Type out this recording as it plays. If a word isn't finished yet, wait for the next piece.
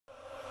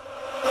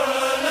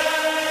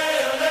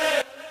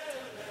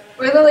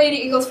We're the Lady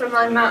Eagles from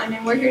Line Mountain,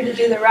 and we're here to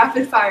do the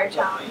Rapid Fire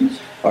Challenge.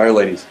 All right,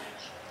 ladies.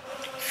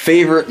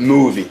 Favorite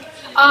movie?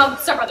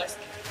 Step Brothers.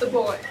 The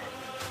Boy.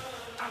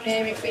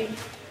 Miami Queen.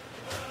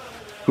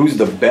 Who's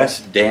the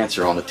best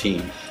dancer on the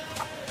team?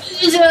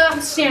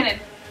 Shannon.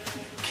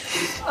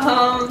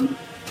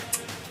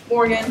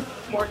 Morgan.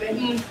 Good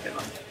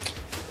one.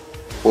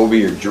 What would be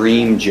your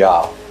dream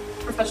job?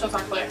 Professional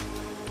soccer player.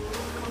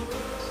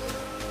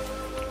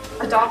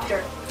 A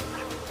doctor.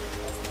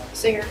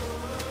 Singer.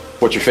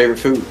 What's your favorite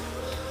food?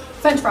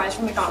 French fries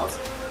from McDonald's.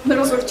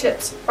 Noodles with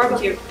chips.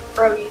 Barbecue.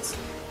 Pierogies.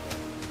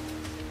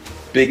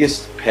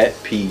 Biggest pet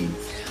peeve?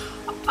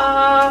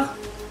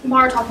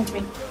 Mara talking to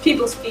me.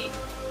 People's feet.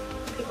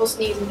 People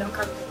sneeze and don't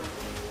cover me.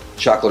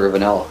 Chocolate or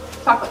vanilla?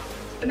 Chocolate.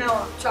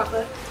 Vanilla.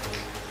 Chocolate.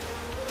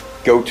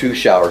 Go-to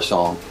shower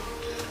song?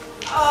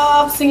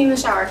 Singing in the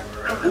shower.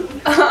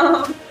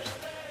 Oh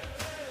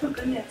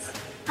goodness.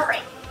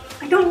 Alright.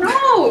 I don't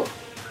know!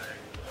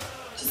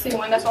 Just sing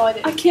one, that's all I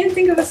did. I can't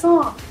think of a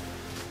song.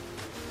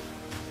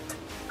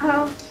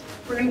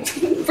 We're going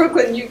to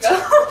Brooklyn, you go.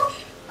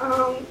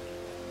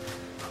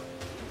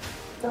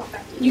 No,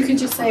 you could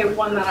just say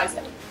one that I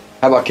said.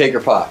 How about cake or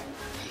pie?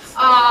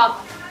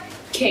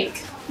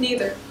 Cake.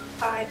 Neither.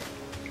 Pie.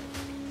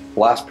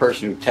 Last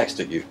person who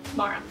texted you?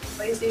 Mara.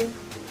 Lazy.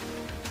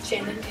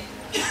 Shannon.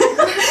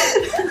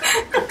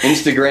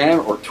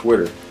 Instagram or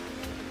Twitter?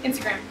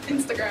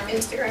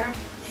 Instagram.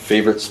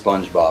 Favorite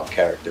SpongeBob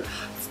character?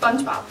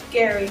 SpongeBob.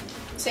 Gary.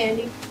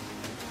 Sandy.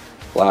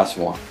 Last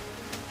one.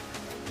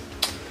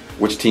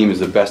 Which team is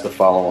the best to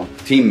follow on?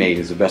 Teammate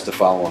is the best to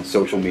follow on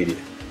social media?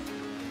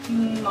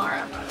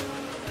 Mara.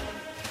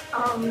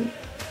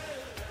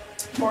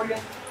 Morgan.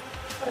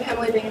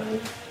 Emily Bingham.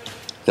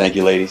 Thank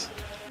you, ladies.